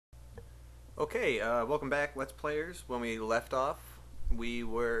Okay, welcome back, Let's Players. When we left off, we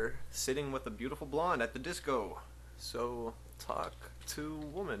were sitting with a beautiful blonde at the disco. So, talk to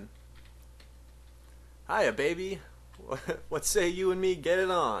woman. Hiya, baby. What say you and me get it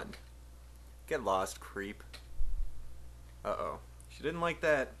on? Get lost, creep. Uh-oh. She didn't like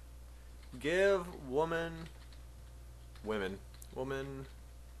that. Give woman... Woman...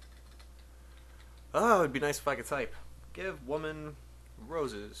 Oh, it'd be nice if I could type. Give woman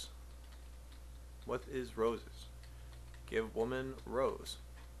roses. What is roses? Give woman rose.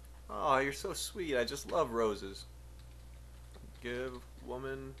 Oh, you're so sweet. I just love roses. Give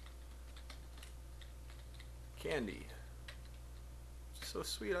woman candy. So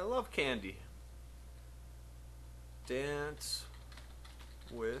sweet. I love candy. Dance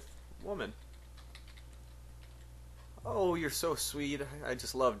with woman. Oh, you're so sweet. I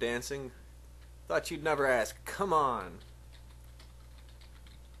just love dancing. Thought you'd never ask. Come on.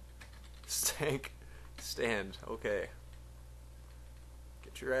 Stand. Okay.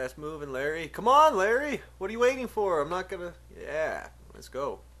 Get your ass moving, Larry. Come on, Larry. What are you waiting for? I'm not gonna... Yeah. Let's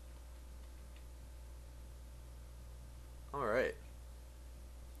go. Alright.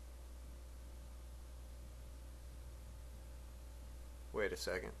 Wait a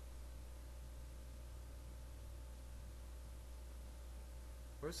second.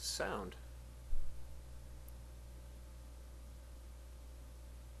 Where's the sound?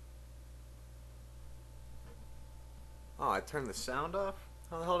 Oh, I turned the sound off?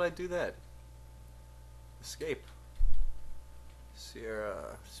 How the hell did I do that? Escape.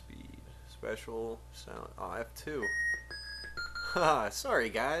 Sierra, speed, special, sound. Oh, F2. Haha, sorry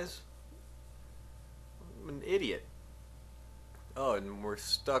guys. I'm an idiot. Oh, and we're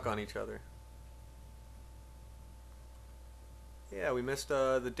stuck on each other. Yeah, we missed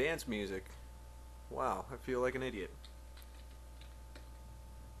the dance music. Wow, I feel like an idiot.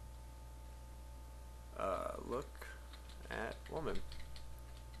 Look at woman.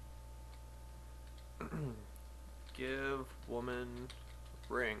 Give woman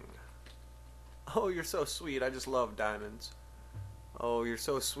ring. Oh, you're so sweet. I just love diamonds. Oh, you're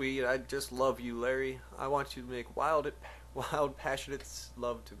so sweet. I just love you, Larry. I want you to make wild, passionate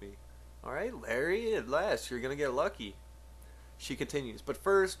love to me. Alright, Larry, at last, you're gonna get lucky. She continues, but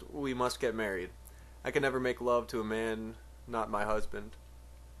first, we must get married. I can never make love to a man not my husband.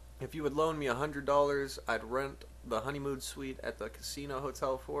 If you would loan me $100, I'd rent the honeymoon suite at the casino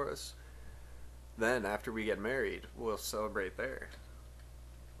hotel for us. Then, after we get married, we'll celebrate there.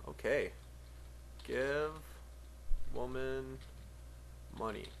 Okay. Give woman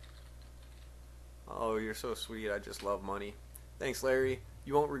money. Oh, you're so sweet. I just love money. Thanks, Larry.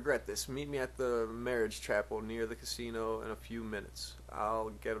 You won't regret this. Meet me at the marriage chapel near the casino in a few minutes. I'll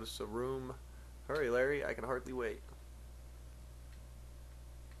get us a room. Hurry, Larry. I can hardly wait.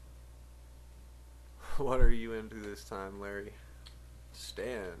 What are you into this time, Larry?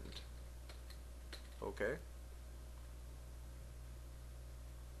 Stand. Okay.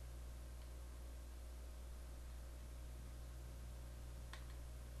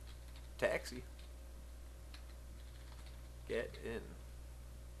 Taxi. Get in.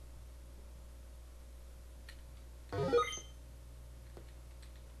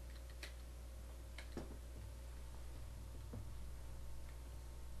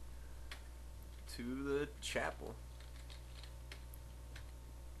 To the chapel.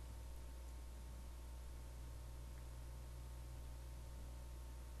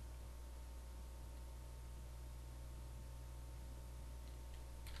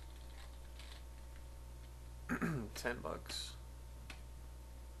 $10.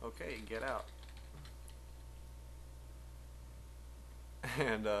 Okay, get out.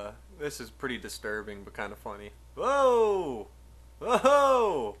 And this is pretty disturbing but kind of funny. Whoa!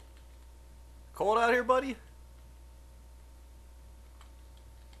 Whoa! Cold out here, buddy?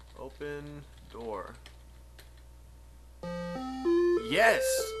 Open door. Yes!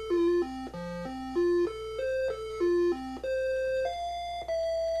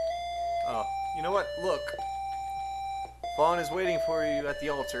 Oh, you know what? Look. Fawn is waiting for you at the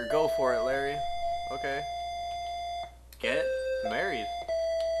altar. Go for it, Larry. Okay. Get married.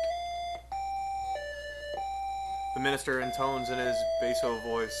 The minister intones in his basso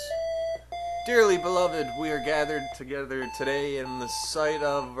voice. Dearly beloved, we are gathered together today in the sight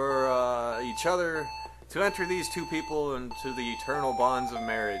of each other to enter these two people into the eternal bonds of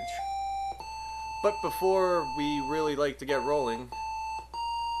marriage. But before we really like to get rolling,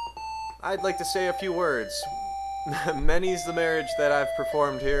 I'd like to say a few words. Many's the marriage that I've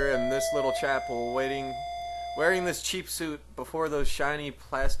performed here in this little chapel, waiting Wearing this cheap suit before those shiny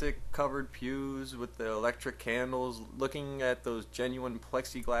plastic covered pews with the electric candles, looking at those genuine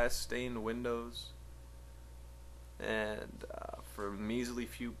plexiglass stained windows, and for a measly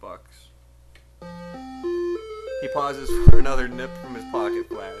few bucks. He pauses for another nip from his pocket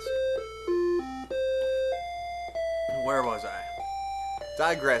flask. Where was I?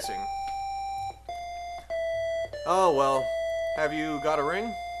 Digressing. Oh well, have you got a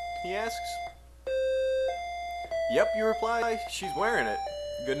ring? He asks. Yep, you reply. She's wearing it.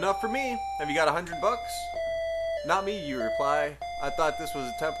 Good enough for me. Have you got $100? Not me, you reply. I thought this was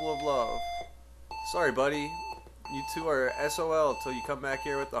a temple of love. Sorry, buddy. You two are SOL till you come back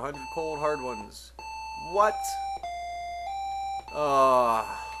here with 100 cold hard ones. What?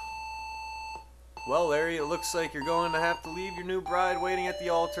 Well, Larry, it looks like you're going to have to leave your new bride waiting at the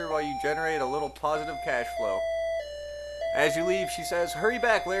altar while you generate a little positive cash flow. As you leave, she says, hurry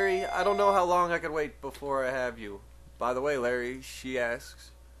back, Larry. I don't know how long I could wait before I have you. By the way, Larry, she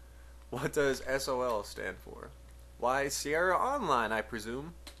asks, what does SOL stand for? Why, Sierra Online, I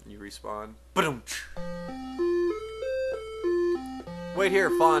presume. You respond, ba-dum-tsh. Wait here,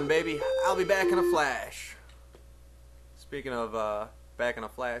 Fawn, baby. I'll be back in a flash. Speaking of back in a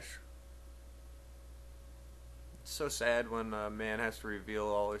flash, it's so sad when a man has to reveal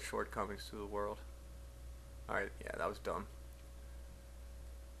all his shortcomings to the world. Alright, yeah, that was dumb.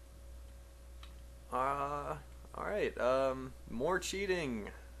 Alright, more cheating.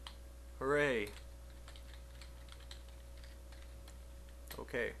 Hooray.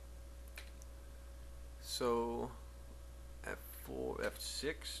 Okay. So, F4,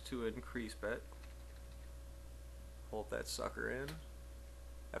 F6 to increase bet. Hold that sucker in.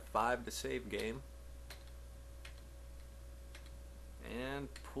 F5 to save game. And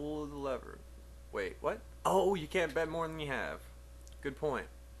pull the lever. Wait, what? Oh, you can't bet more than you have. Good point.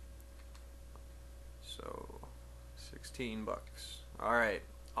 So, $16. Alright,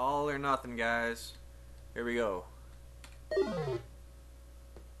 all or nothing, guys. Here we go.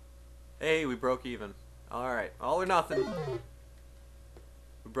 Hey, we broke even. Alright, all or nothing.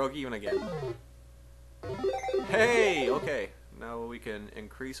 We broke even again. Hey, okay. Now we can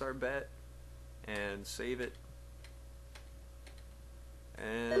increase our bet and save it.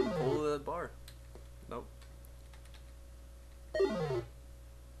 And pull the bar. Nope.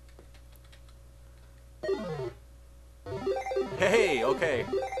 Hey, okay.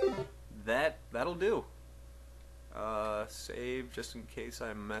 That'll do. Save just in case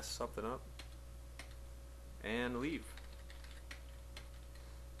I mess something up. And leave.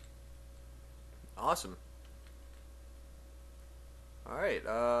 Awesome. Alright,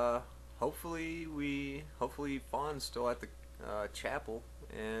 hopefully Fawn's still at the chapel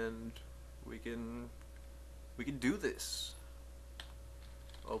and we can do this.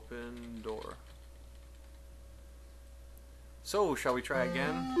 Open door. So, shall we try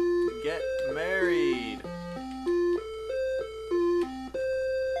again? Get married.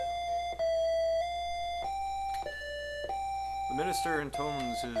 The minister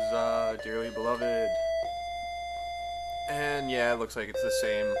intones his dearly beloved. And yeah, it looks like it's the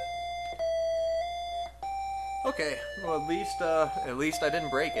same. Okay, well at least I didn't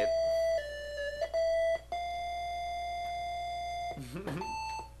break it.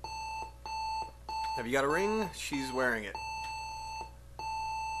 Have you got a ring? She's wearing it.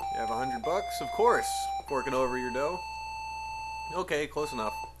 You have $100? Of course. Forking over your dough. Okay, close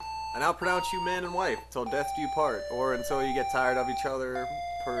enough. I now pronounce you man and wife, till death do you part, or until you get tired of each other,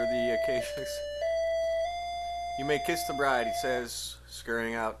 per the occasions. You may kiss the bride, he says,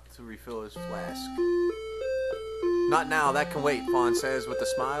 scurrying out to refill his flask. Not now, that can wait, Fawn says with a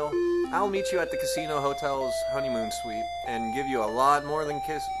smile. I'll meet you at the Casino Hotel's honeymoon suite, and give you a lot more than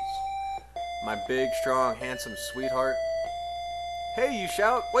kisses. My big, strong, handsome sweetheart. Hey, you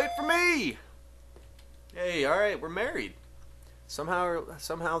shout, wait for me! Hey, alright, we're married.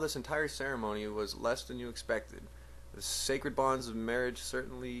 Somehow this entire ceremony was less than you expected. The sacred bonds of marriage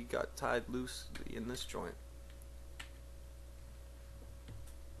certainly got tied loosely in this joint.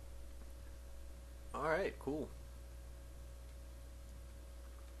 Alright, cool.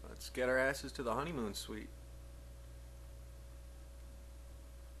 Let's get our asses to the honeymoon suite.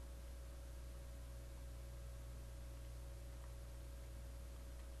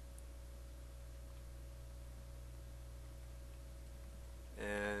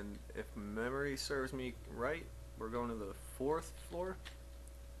 And if memory serves me right, we're going to the 4th floor.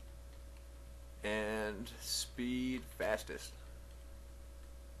 And speed fastest.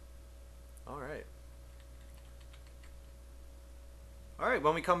 Alright. Alright,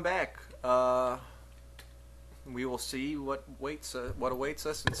 when we come back, we will see what awaits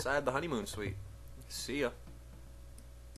us inside the honeymoon suite. See ya.